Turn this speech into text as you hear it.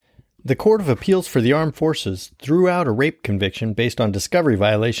The Court of Appeals for the Armed Forces threw out a rape conviction based on discovery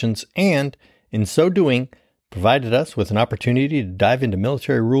violations and, in so doing, provided us with an opportunity to dive into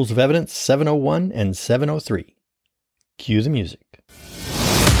Military Rules of Evidence 701 and 703. Cue the music.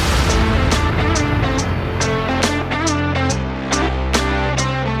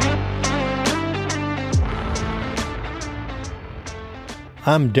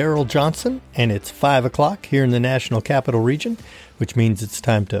 I'm Daryl Johnson, and it's 5 o'clock here in the National Capital Region, which means it's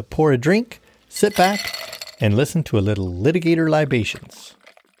time to pour a drink, sit back, and listen to a little Litigator Libations.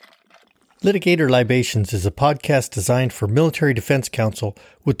 Litigator Libations is a podcast designed for Military Defense Counsel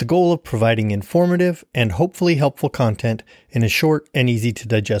with the goal of providing informative and hopefully helpful content in a short and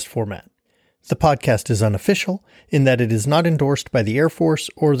easy-to-digest format. The podcast is unofficial in that it is not endorsed by the Air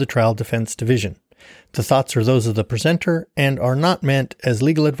Force or the Trial Defense Division. The thoughts are those of the presenter and are not meant as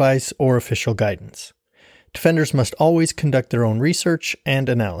legal advice or official guidance. Defenders must always conduct their own research and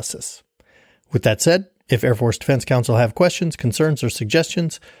analysis. With that said, if Air Force Defense Counsel have questions, concerns, or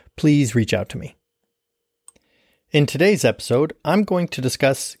suggestions, please reach out to me. In today's episode, I'm going to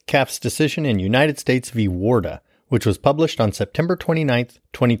discuss CAF's decision in United States v. Warda, which was published on September 29,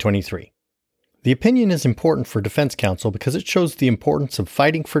 2023. The opinion is important for defense counsel because it shows the importance of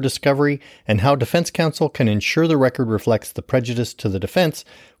fighting for discovery and how defense counsel can ensure the record reflects the prejudice to the defense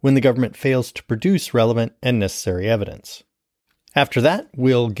when the government fails to produce relevant and necessary evidence. After that,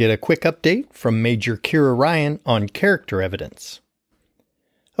 we'll get a quick update from Major Ciara Ryan on character evidence.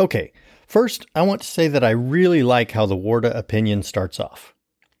 Okay, first, I want to say that I really like how the Warda opinion starts off.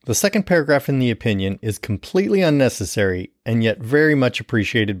 The second paragraph in the opinion is completely unnecessary and yet very much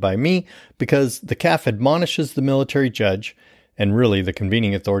appreciated by me because the CAF admonishes the military judge, and really the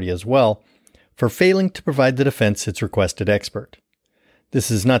convening authority as well, for failing to provide the defense its requested expert.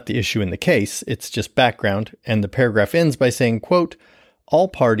 This is not the issue in the case, it's just background, and the paragraph ends by saying, quote, "All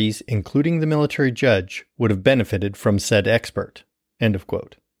parties, including the military judge, would have benefited from said expert," end of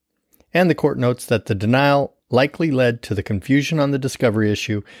quote. And the court notes that the denial likely led to the confusion on the discovery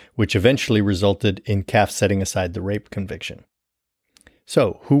issue, which eventually resulted in CAF setting aside the rape conviction.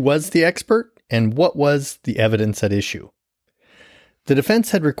 So, who was the expert, and what was the evidence at issue? The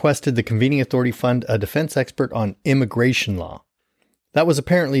defense had requested the convening authority fund a defense expert on immigration law. That was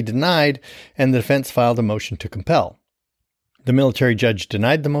apparently denied, and the defense filed a motion to compel. The military judge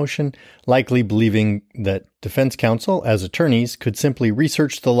denied the motion, likely believing that defense counsel, as attorneys, could simply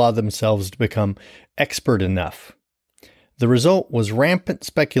research the law themselves to become expert enough. The result was rampant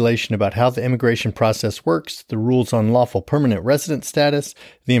speculation about how the immigration process works, the rules on lawful permanent resident status,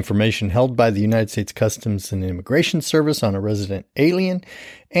 the information held by the United States Customs and Immigration Service on a resident alien,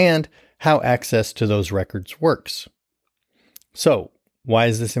 and how access to those records works. So, why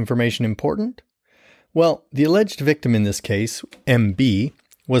is this information important? Well, the alleged victim in this case, MB,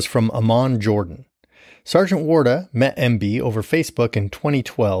 was from Amman, Jordan. Sergeant Warda met MB over Facebook in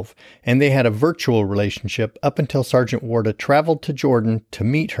 2012, and they had a virtual relationship up until Sergeant Warda traveled to Jordan to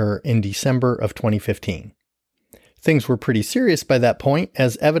meet her in December of 2015. Things were pretty serious by that point,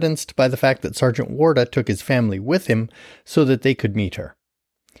 as evidenced by the fact that Sergeant Warda took his family with him so that they could meet her.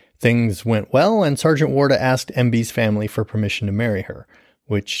 Things went well, and Sergeant Warda asked MB's family for permission to marry her,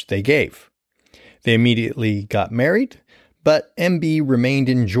 which they gave. They immediately got married, but MB remained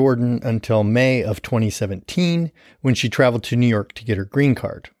in Jordan until May of 2017, when she traveled to New York to get her green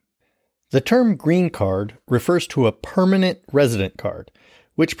card. The term green card refers to a permanent resident card,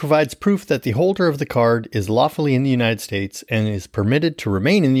 which provides proof that the holder of the card is lawfully in the United States and is permitted to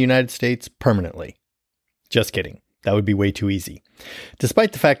remain in the United States permanently. Just kidding. That would be way too easy.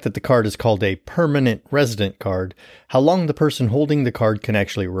 Despite the fact that the card is called a permanent resident card, how long the person holding the card can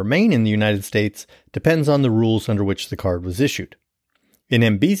actually remain in the United States depends on the rules under which the card was issued. In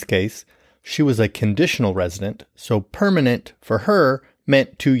MB's case, she was a conditional resident, so permanent for her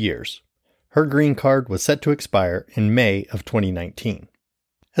meant 2 years. Her green card was set to expire in May of 2019.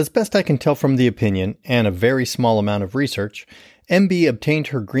 As best I can tell from the opinion and a very small amount of research, MB obtained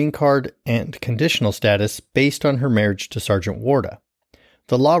her green card and conditional status based on her marriage to Sergeant Warda.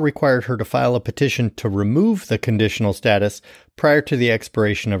 The law required her to file a petition to remove the conditional status prior to the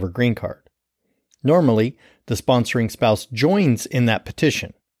expiration of her green card. Normally, the sponsoring spouse joins in that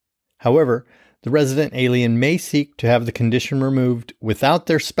petition. However, the resident alien may seek to have the condition removed without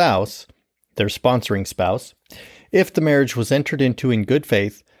their spouse, their sponsoring spouse, if the marriage was entered into in good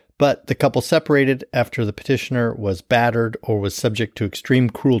faith, but the couple separated after the petitioner was battered or was subject to extreme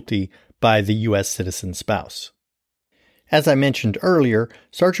cruelty by the U.S. citizen spouse. As I mentioned earlier,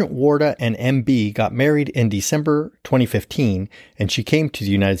 Sergeant Warda and MB got married in December 2015, and she came to the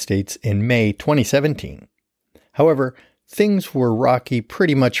United States in May 2017. However, things were rocky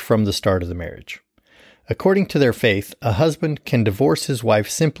pretty much from the start of the marriage. According to their faith, a husband can divorce his wife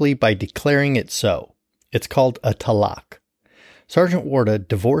simply by declaring it so. It's called a talaq. Sergeant Warda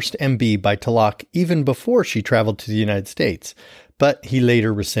divorced MB by talaq even before she traveled to the United States, but he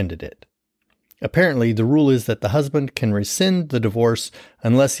later rescinded it. Apparently, the rule is that the husband can rescind the divorce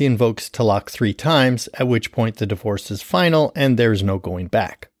unless he invokes talaq 3 times, at which point the divorce is final and there's no going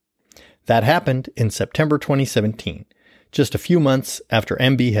back. That happened in September 2017, just a few months after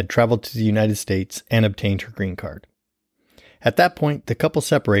MB had traveled to the United States and obtained her green card. At that point, the couple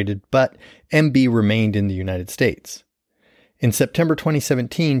separated, but MB remained in the United States. In September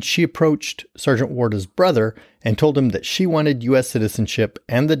 2017, she approached Sergeant Warda's brother and told him that she wanted U.S. citizenship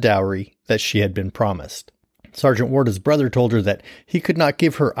and the dowry that she had been promised. Sergeant Warda's brother told her that he could not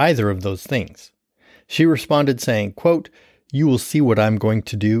give her either of those things. She responded saying, quote, "You will see what I'm going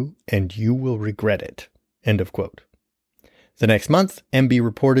to do, and you will regret it." End of quote. The next month, MB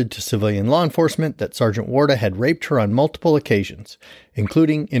reported to civilian law enforcement that Sergeant Warda had raped her on multiple occasions,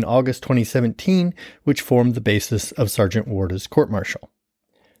 including in August 2017, which formed the basis of Sergeant Warda's court-martial.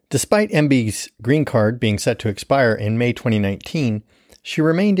 Despite MB's green card being set to expire in May 2019, she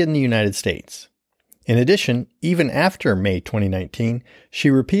remained in the United States. In addition, even after May 2019,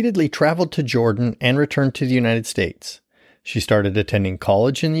 she repeatedly traveled to Jordan and returned to the United States. She started attending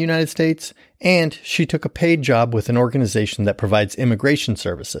college in the United States, and she took a paid job with an organization that provides immigration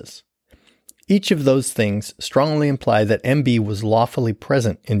services. Each of those things strongly imply that MB was lawfully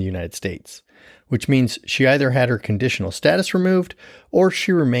present in the United States, which means she either had her conditional status removed or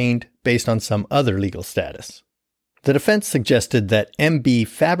she remained based on some other legal status. The defense suggested that MB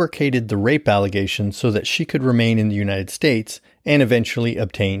fabricated the rape allegation so that she could remain in the United States and eventually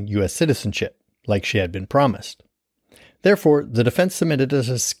obtain U.S. citizenship, like she had been promised. Therefore, the defense submitted a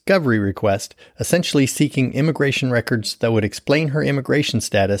discovery request, essentially seeking immigration records that would explain her immigration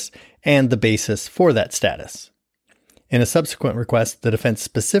status and the basis for that status. In a subsequent request, the defense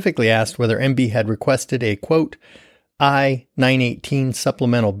specifically asked whether MB had requested a, quote, I-918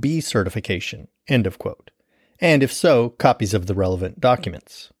 Supplemental B certification, end of quote, and if so, copies of the relevant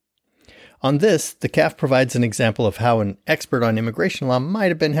documents. On this, the CAF provides an example of how an expert on immigration law might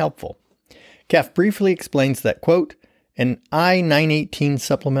have been helpful. CAF briefly explains that, quote, an I-918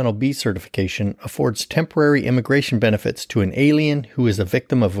 Supplemental B certification affords temporary immigration benefits to an alien who is a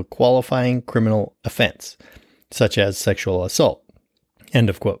victim of a qualifying criminal offense, such as sexual assault. End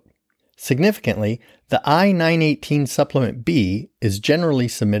of quote. Significantly, the I-918 Supplement B is generally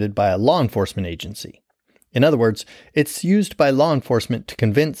submitted by a law enforcement agency. In other words, it's used by law enforcement to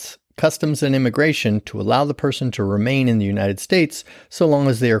convince Customs and Immigration to allow the person to remain in the United States so long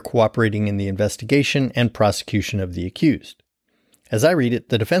as they are cooperating in the investigation and prosecution of the accused. As I read it,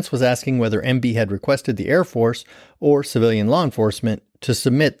 the defense was asking whether MB had requested the Air Force or civilian law enforcement to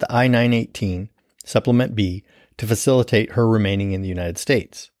submit the I-918 Supplement B to facilitate her remaining in the United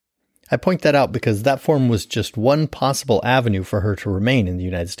States. I point that out because that form was just one possible avenue for her to remain in the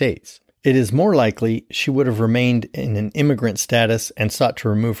United States. It is more likely she would have remained in an immigrant status and sought to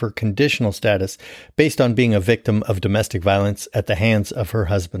remove her conditional status based on being a victim of domestic violence at the hands of her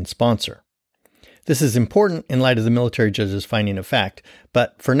husband's sponsor. This is important in light of the military judge's finding of fact,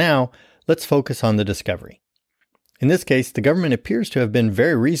 but for now, let's focus on the discovery. In this case, the government appears to have been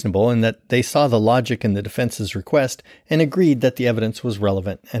very reasonable in that they saw the logic in the defense's request and agreed that the evidence was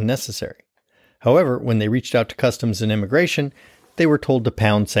relevant and necessary. However, when they reached out to Customs and Immigration, they were told to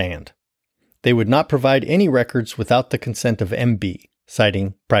pound sand. They would not provide any records without the consent of MB,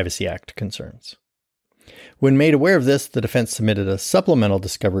 citing Privacy Act concerns. When made aware of this, the defense submitted a supplemental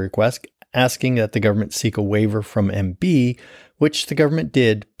discovery request asking that the government seek a waiver from MB, which the government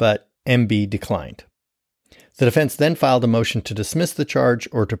did, but MB declined. The defense then filed a motion to dismiss the charge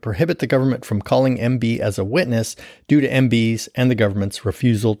or to prohibit the government from calling MB as a witness due to MB's and the government's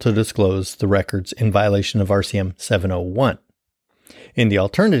refusal to disclose the records in violation of RCM 701. In the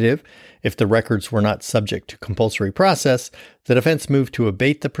alternative, if the records were not subject to compulsory process, the defense moved to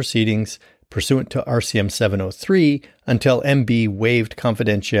abate the proceedings pursuant to RCM 703 until MB waived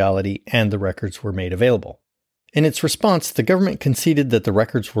confidentiality and the records were made available. In its response, the government conceded that the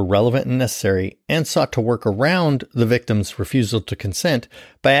records were relevant and necessary and sought to work around the victim's refusal to consent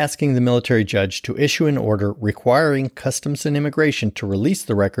by asking the military judge to issue an order requiring Customs and Immigration to release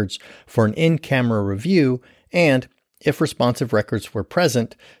the records for an in-camera review and, if responsive records were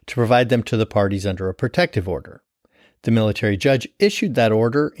present, to provide them to the parties under a protective order. The military judge issued that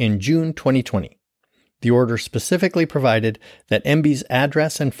order in June 2020. The order specifically provided that MB's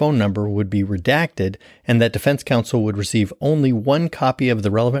address and phone number would be redacted and that defense counsel would receive only one copy of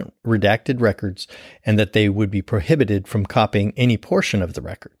the relevant redacted records and that they would be prohibited from copying any portion of the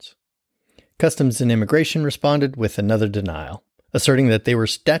records. Customs and Immigration responded with another denial, asserting that they were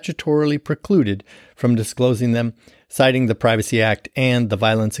statutorily precluded from disclosing them, citing the Privacy Act and the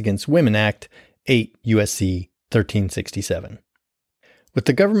Violence Against Women Act, 8 U.S.C. 1367. With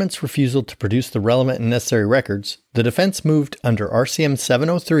the government's refusal to produce the relevant and necessary records, the defense moved under RCM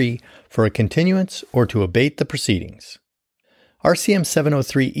 703 for a continuance or to abate the proceedings. RCM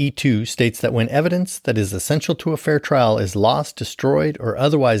 703E2 states that when evidence that is essential to a fair trial is lost, destroyed, or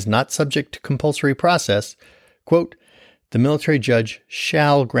otherwise not subject to compulsory process, quote, the military judge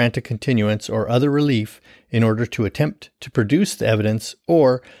shall grant a continuance or other relief in order to attempt to produce the evidence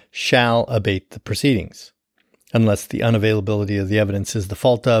or shall abate the proceedings, unless the unavailability of the evidence is the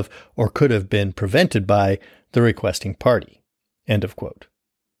fault of or could have been prevented by the requesting party. End of quote.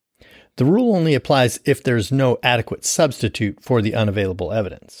 The rule only applies if there is no adequate substitute for the unavailable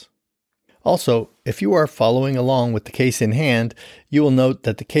evidence. Also, if you are following along with the case in hand, you will note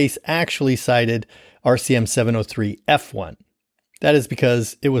that the case actually cited RCM 703 F1. That is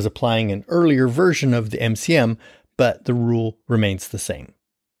because it was applying an earlier version of the MCM, but the rule remains the same.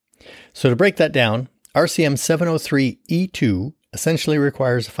 So to break that down, RCM 703E2 essentially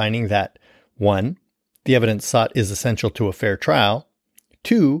requires a finding that 1. The evidence sought is essential to a fair trial,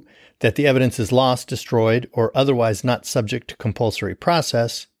 2. That the evidence is lost, destroyed, or otherwise not subject to compulsory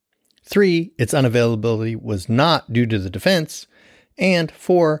process, 3. Its unavailability was not due to the defense, and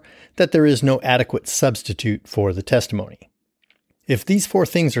 4. That there is no adequate substitute for the testimony. If these 4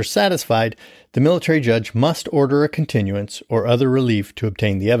 things are satisfied, the military judge must order a continuance or other relief to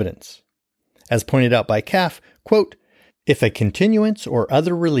obtain the evidence. As pointed out by CAF, quote, if a continuance or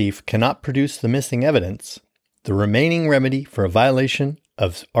other relief cannot produce the missing evidence, the remaining remedy for a violation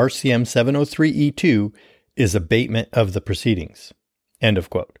of RCM 703E2 is abatement of the proceedings. End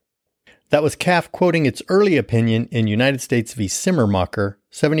of quote. That was CAF quoting its early opinion in United States v. Simmermacher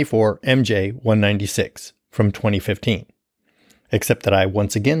 74 MJ 196 from 2015, except that I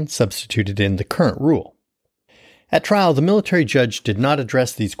once again substituted in the current rule. At trial, the military judge did not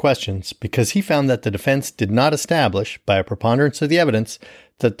address these questions because he found that the defense did not establish, by a preponderance of the evidence,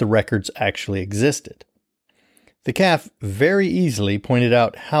 that the records actually existed. The CAF very easily pointed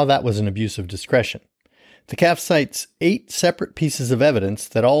out how that was an abuse of discretion. The CAF cites 8 separate pieces of evidence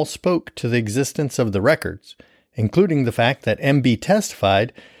that all spoke to the existence of the records, including the fact that MB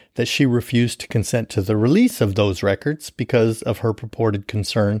testified that she refused to consent to the release of those records because of her purported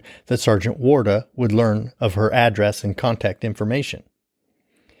concern that Sergeant Warda would learn of her address and contact information.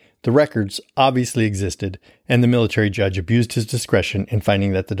 The records obviously existed, and the military judge abused his discretion in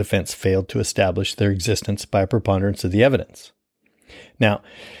finding that the defense failed to establish their existence by a preponderance of the evidence. Now,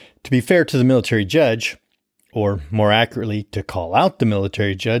 to be fair to the military judge, or more accurately, to call out the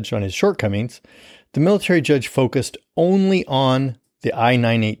military judge on his shortcomings, the military judge focused only on the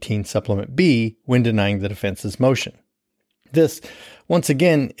I-918 Supplement B when denying the defense's motion. This, once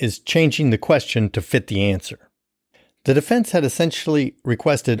again, is changing the question to fit the answer. The defense had essentially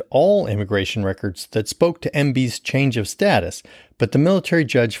requested all immigration records that spoke to MB's change of status, but the military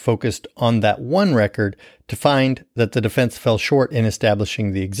judge focused on that one record to find that the defense fell short in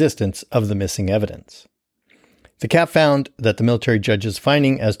establishing the existence of the missing evidence. The CAF found that the military judge's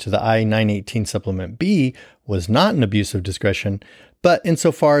finding as to the I-918 Supplement B was not an abuse of discretion, but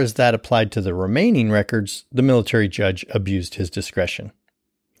insofar as that applied to the remaining records, the military judge abused his discretion.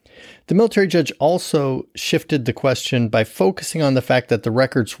 The military judge also shifted the question by focusing on the fact that the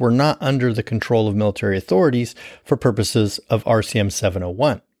records were not under the control of military authorities for purposes of RCM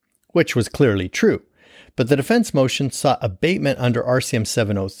 701, which was clearly true, but the defense motion sought abatement under RCM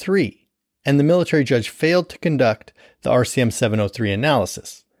 703, and the military judge failed to conduct the RCM 703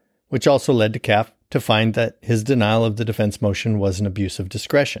 analysis, which also led to CAF to find that his denial of the defense motion was an abuse of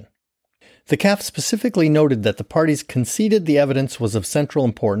discretion. The CAF specifically noted that the parties conceded the evidence was of central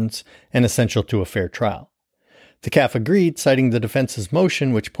importance and essential to a fair trial. The CAF agreed, citing the defense's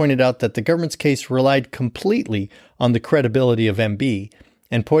motion, which pointed out that the government's case relied completely on the credibility of MB,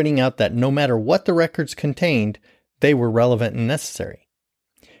 and pointing out that no matter what the records contained, they were relevant and necessary.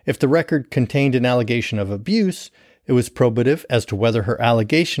 If the record contained an allegation of abuse, it was probative as to whether her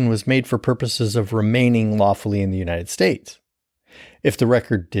allegation was made for purposes of remaining lawfully in the United States. If the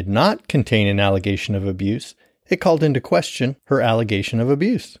record did not contain an allegation of abuse, it called into question her allegation of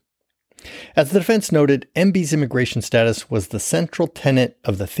abuse. As the defense noted, MB's immigration status was the central tenet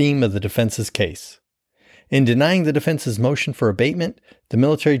of the theme of the defense's case. In denying the defense's motion for abatement, the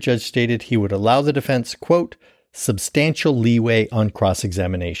military judge stated he would allow the defense, quote, substantial leeway on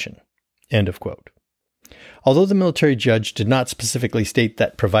cross-examination, end of quote. Although the military judge did not specifically state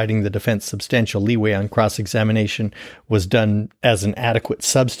that providing the defense substantial leeway on cross-examination was done as an adequate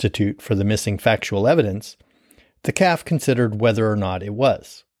substitute for the missing factual evidence, the CAF considered whether or not it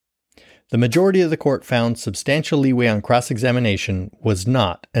was. The majority of the court found substantial leeway on cross-examination was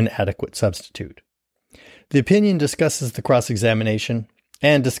not an adequate substitute. The opinion discusses the cross-examination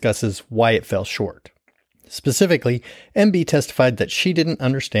and discusses why it fell short. Specifically, MB testified that she didn't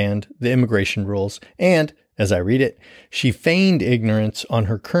understand the immigration rules and, as I read it, she feigned ignorance on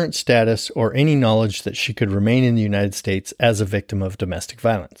her current status or any knowledge that she could remain in the United States as a victim of domestic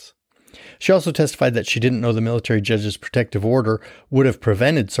violence. She also testified that she didn't know the military judge's protective order would have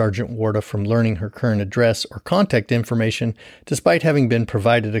prevented Sergeant Warda from learning her current address or contact information despite having been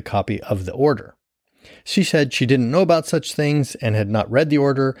provided a copy of the order. She said she didn't know about such things and had not read the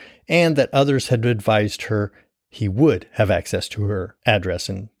order, and that others had advised her he would have access to her address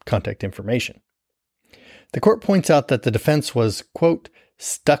and contact information. The court points out that the defense was, quote,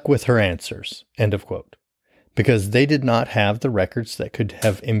 stuck with her answers, end of quote, because they did not have the records that could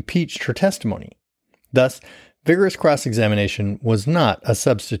have impeached her testimony. Thus, vigorous cross-examination was not a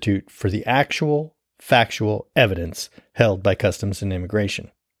substitute for the actual, factual evidence held by Customs and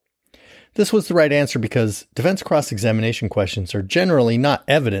Immigration. This was the right answer because defense cross-examination questions are generally not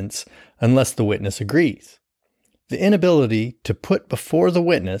evidence unless the witness agrees. The inability to put before the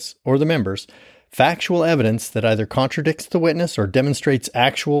witness or the members factual evidence that either contradicts the witness or demonstrates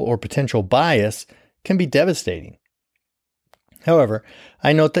actual or potential bias can be devastating. However,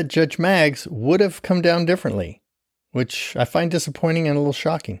 I note that Judge Maggs would have come down differently, which I find disappointing and a little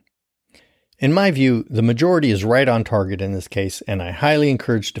shocking. In my view, the majority is right on target in this case, and I highly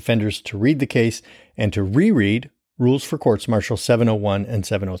encourage defenders to read the case and to reread Rules for Courts Martial 701 and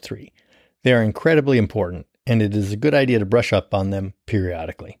 703. They are incredibly important, and it is a good idea to brush up on them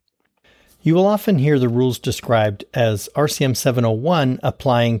periodically. You will often hear the rules described as RCM 701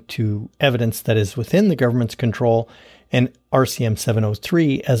 applying to evidence that is within the government's control and RCM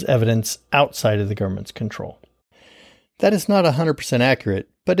 703 as evidence outside of the government's control. That is not 100% accurate,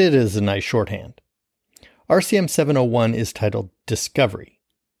 but it is a nice shorthand. RCM 701 is titled Discovery,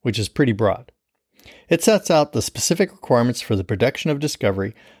 which is pretty broad. It sets out the specific requirements for the production of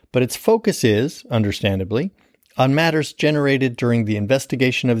discovery, but its focus is, understandably, on matters generated during the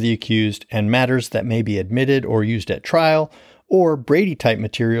investigation of the accused and matters that may be admitted or used at trial, or Brady-type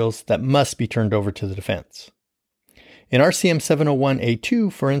materials that must be turned over to the defense. In RCM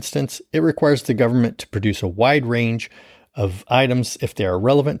 701A2, for instance, it requires the government to produce a wide range of items if they are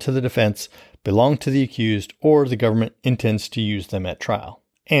relevant to the defense, belong to the accused, or the government intends to use them at trial.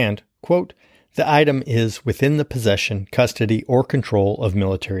 And, quote, the item is within the possession, custody, or control of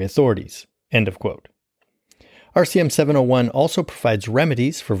military authorities, end of quote. RCM 701 also provides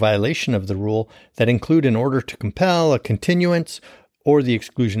remedies for violation of the rule that include an order to compel a continuance or the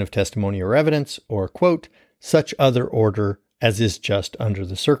exclusion of testimony or evidence, or, quote, such other order as is just under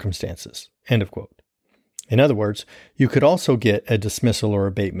the circumstances, end of quote. In other words, you could also get a dismissal or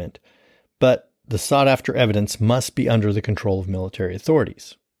abatement, but the sought-after evidence must be under the control of military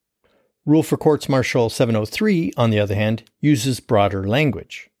authorities. Rule for Courts Martial 703, on the other hand, uses broader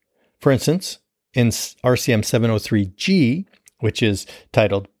language. For instance, in RCM 703G, which is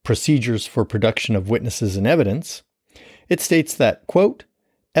titled Procedures for Production of Witnesses and Evidence, it states that, quote,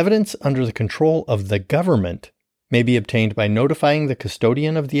 evidence under the control of the government may be obtained by notifying the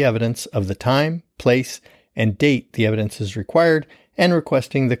custodian of the evidence of the time, place, and date the evidence is required and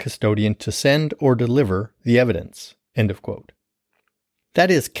requesting the custodian to send or deliver the evidence, end of quote.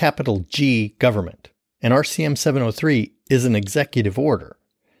 That is capital G government, and RCM 703 is an executive order.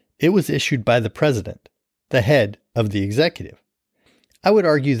 It was issued by the president, the head of the executive. I would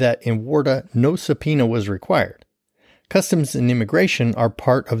argue that in Warda, no subpoena was required. Customs and Immigration are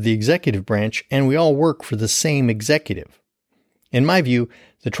part of the executive branch, and we all work for the same executive. In my view,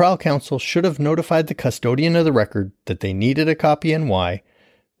 the trial counsel should have notified the custodian of the record that they needed a copy and why.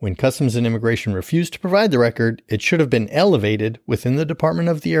 When Customs and Immigration refused to provide the record, it should have been elevated within the Department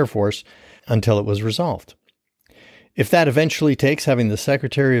of the Air Force until it was resolved. If that eventually takes having the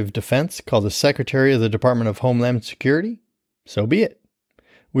Secretary of Defense call the Secretary of the Department of Homeland Security, so be it.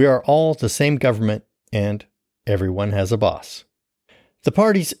 We are all the same government, and everyone has a boss. The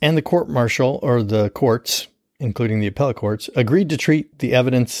parties and the court-martial, or the courts, including the appellate courts, agreed to treat the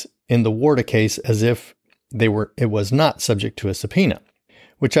evidence in the Warda case as if it was not subject to a subpoena,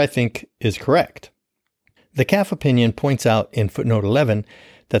 which I think is correct. The CAF opinion points out in footnote 11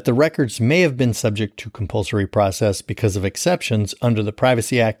 that the records may have been subject to compulsory process because of exceptions under the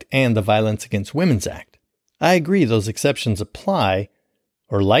Privacy Act and the Violence Against Women's Act. I agree those exceptions apply,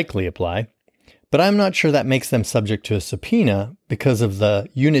 or likely apply, but I'm not sure that makes them subject to a subpoena because of the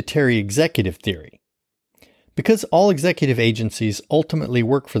unitary executive theory. Because all executive agencies ultimately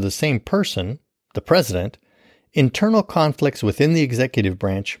work for the same person, the president, internal conflicts within the executive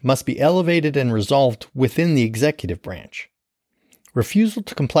branch must be elevated and resolved within the executive branch. Refusal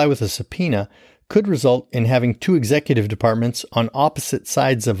to comply with a subpoena could result in having two executive departments on opposite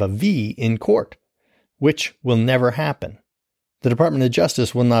sides of a V in court, which will never happen. The Department of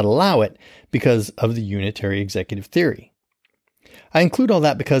Justice will not allow it because of the unitary executive theory. I include all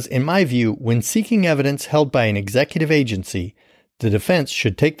that because, in my view, when seeking evidence held by an executive agency, the defense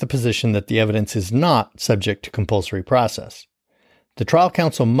should take the position that the evidence is not subject to compulsory process. The trial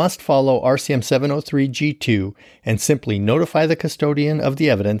counsel must follow RCM 703G2 and simply notify the custodian of the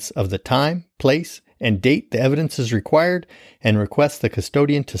evidence of the time, place, and date the evidence is required and request the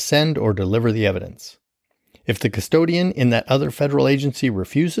custodian to send or deliver the evidence. If the custodian in that other federal agency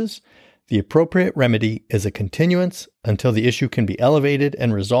refuses, the appropriate remedy is a continuance until the issue can be elevated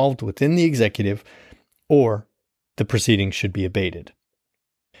and resolved within the executive, or the proceedings should be abated.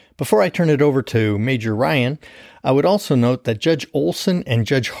 Before I turn it over to Major Ryan, I would also note that Judge Olson and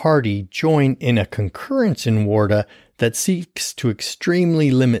Judge Hardy join in a concurrence in Warda that seeks to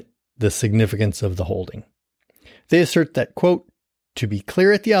extremely limit the significance of the holding. They assert that, quote, "To be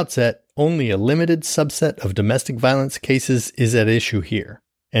clear at the outset, only a limited subset of domestic violence cases is at issue here,"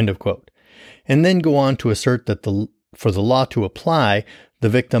 end of quote. And then go on to assert that for the law to apply, the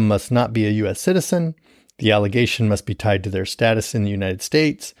victim must not be a U.S. citizen, the allegation must be tied to their status in the United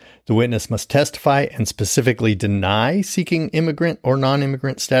States, the witness must testify and specifically deny seeking immigrant or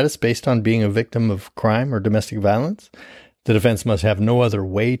non-immigrant status based on being a victim of crime or domestic violence, the defense must have no other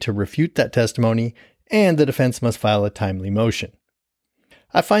way to refute that testimony, and the defense must file a timely motion.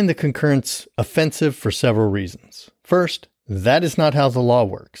 I find the concurrence offensive for several reasons. First, that is not how the law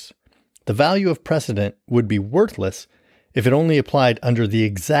works. The value of precedent would be worthless if it only applied under the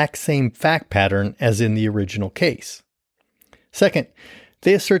exact same fact pattern as in the original case. Second,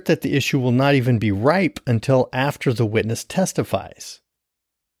 they assert that the issue will not even be ripe until after the witness testifies.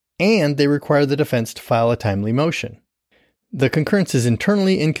 And they require the defense to file a timely motion. The concurrence is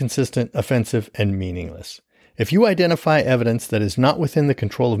internally inconsistent, offensive, and meaningless. If you identify evidence that is not within the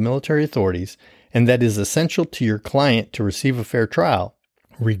control of military authorities and that is essential to your client to receive a fair trial,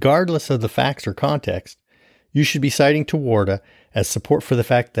 regardless of the facts or context, you should be citing to Warda as support for the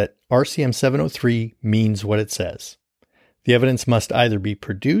fact that RCM 703 means what it says. The evidence must either be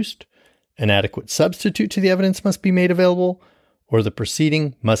produced, an adequate substitute to the evidence must be made available, or the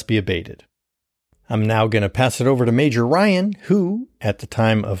proceeding must be abated. I'm now going to pass it over to Major Ryan, who, at the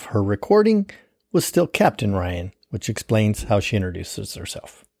time of her recording, was still Captain Ryan, which explains how she introduces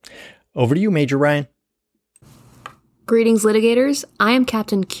herself. Over to you, Major Ryan. Greetings, litigators. I am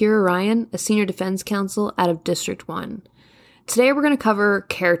Captain Ciara Ryan, a senior defense counsel out of District 1. Today we're going to cover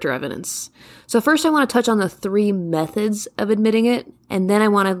character evidence. So first I want to touch on the three methods of admitting it, and then I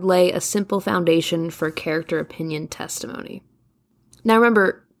want to lay a simple foundation for character opinion testimony. Now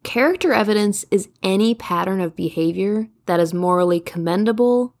remember, character evidence is any pattern of behavior that is morally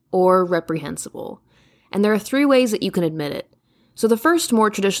commendable or reprehensible. And there are three ways that you can admit it. So the first, more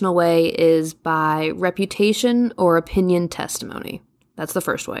traditional way is by reputation or opinion testimony. That's the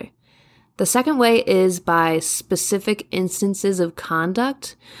first way. The second way is by specific instances of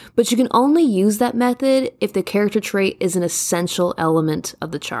conduct, but you can only use that method if the character trait is an essential element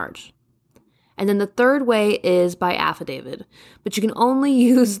of the charge. And then the third way is by affidavit, but you can only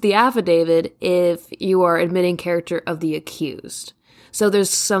use the affidavit if you are admitting character of the accused. So there's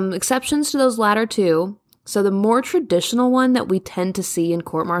some exceptions to those latter two. So the more traditional one that we tend to see in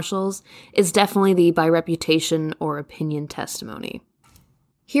court-martials is definitely the by reputation or opinion testimony.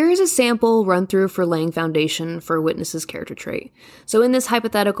 Here is a sample run-through for laying foundation for a witness's character trait. So in this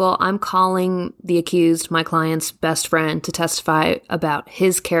hypothetical, I'm calling the accused, my client's best friend, to testify about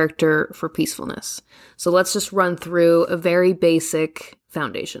his character for peacefulness. So let's just run through a very basic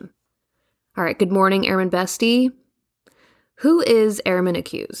foundation. All right, good morning, Airman Bestie. Who is Airman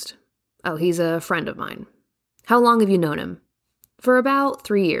accused? Oh, he's a friend of mine. How long have you known him? For about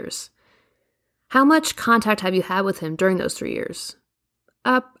 3 years. How much contact have you had with him during those 3 years?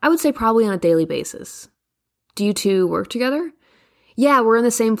 I would say probably on a daily basis. Do you two work together? Yeah, we're in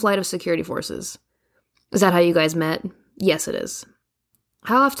the same flight of security forces. Is that how you guys met? Yes, it is.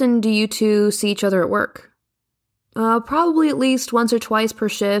 How often do you two see each other at work? Probably at least once or twice per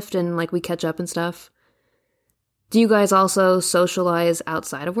shift, and we catch up and stuff. Do you guys also socialize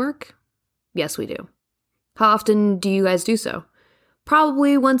outside of work? Yes, we do. How often do you guys do so?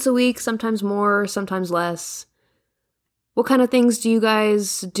 Probably once a week, sometimes more, sometimes less. What kind of things do you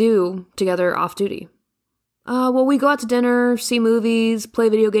guys do together off duty? Well, we go out to dinner, see movies, play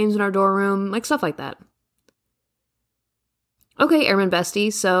video games in our dorm room, like stuff like that. Okay, Airman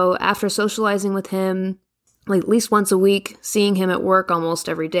Bestie, so after socializing with him like at least once a week, seeing him at work almost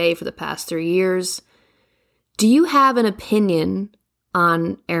every day for the past 3 years, do you have an opinion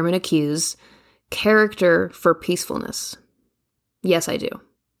on Airman Accused character for peacefulness? Yes, I do.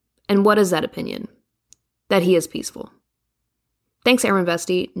 And what is that opinion? That he is peaceful. Thanks, Airman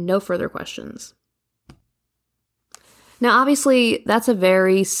Bestie. No further questions. Now, obviously, that's a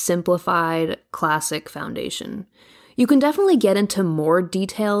very simplified, classic foundation. You can definitely get into more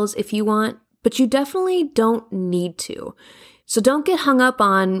details if you want, but you definitely don't need to. So don't get hung up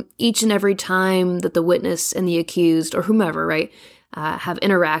on each and every time that the witness and the accused, or whomever, right, have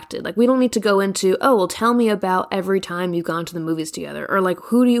interacted. Like, we don't need to go into, oh, well, tell me about every time you've gone to the movies together, or like,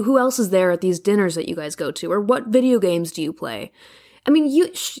 who else is there at these dinners that you guys go to, or what video games do you play? I mean,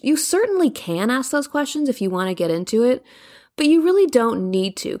 you certainly can ask those questions if you want to get into it, but you really don't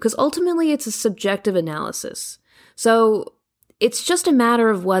need to, because ultimately it's a subjective analysis. So it's just a matter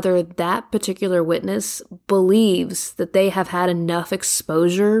of whether that particular witness believes that they have had enough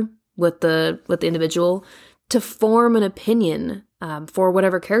exposure with the individual to form an opinion for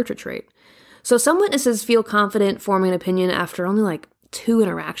whatever character trait. So some witnesses feel confident forming an opinion after only like 2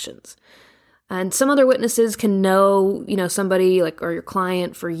 interactions. And some other witnesses can know, somebody like or your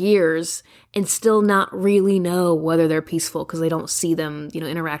client for years and still not really know whether they're peaceful because they don't see them,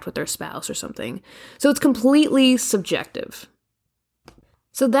 interact with their spouse or something. So it's completely subjective.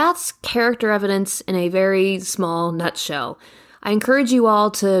 So that's character evidence in a very small nutshell. I encourage you all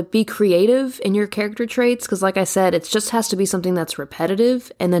to be creative in your character traits because, like I said, it just has to be something that's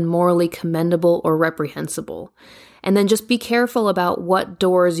repetitive and then morally commendable or reprehensible. And then just be careful about what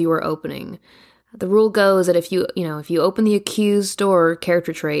doors you are opening. The rule goes that if you open the accused door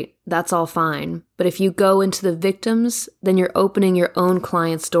character trait, that's all fine. But if you go into the victims, then you're opening your own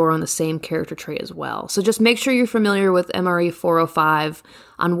client's door on the same character trait as well. So just make sure you're familiar with MRE 405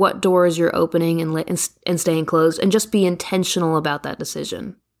 on what doors you're opening and staying closed, and just be intentional about that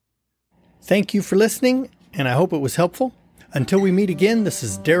decision. Thank you for listening, and I hope it was helpful. Until we meet again, this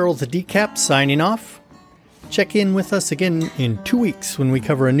is Daryl the Decap signing off. Check in with us again in 2 weeks when we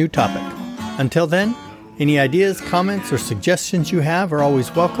cover a new topic. Until then, any ideas, comments, or suggestions you have are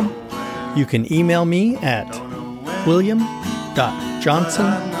always welcome. You can email me at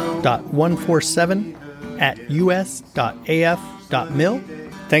william.johnson.147@us.af.mil.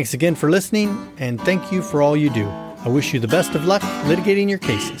 Thanks again for listening, and thank you for all you do. I wish you the best of luck litigating your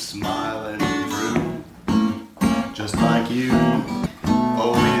cases. Smiling through, just like you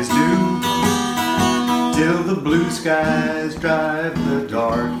always do, till the blue skies drive the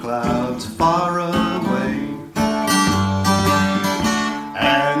dark clouds far away.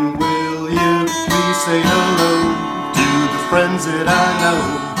 And will you please say hello to the friends that I know?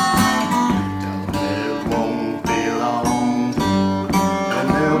 Tell them it won't be long, and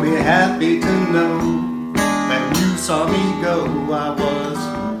they'll be happy to know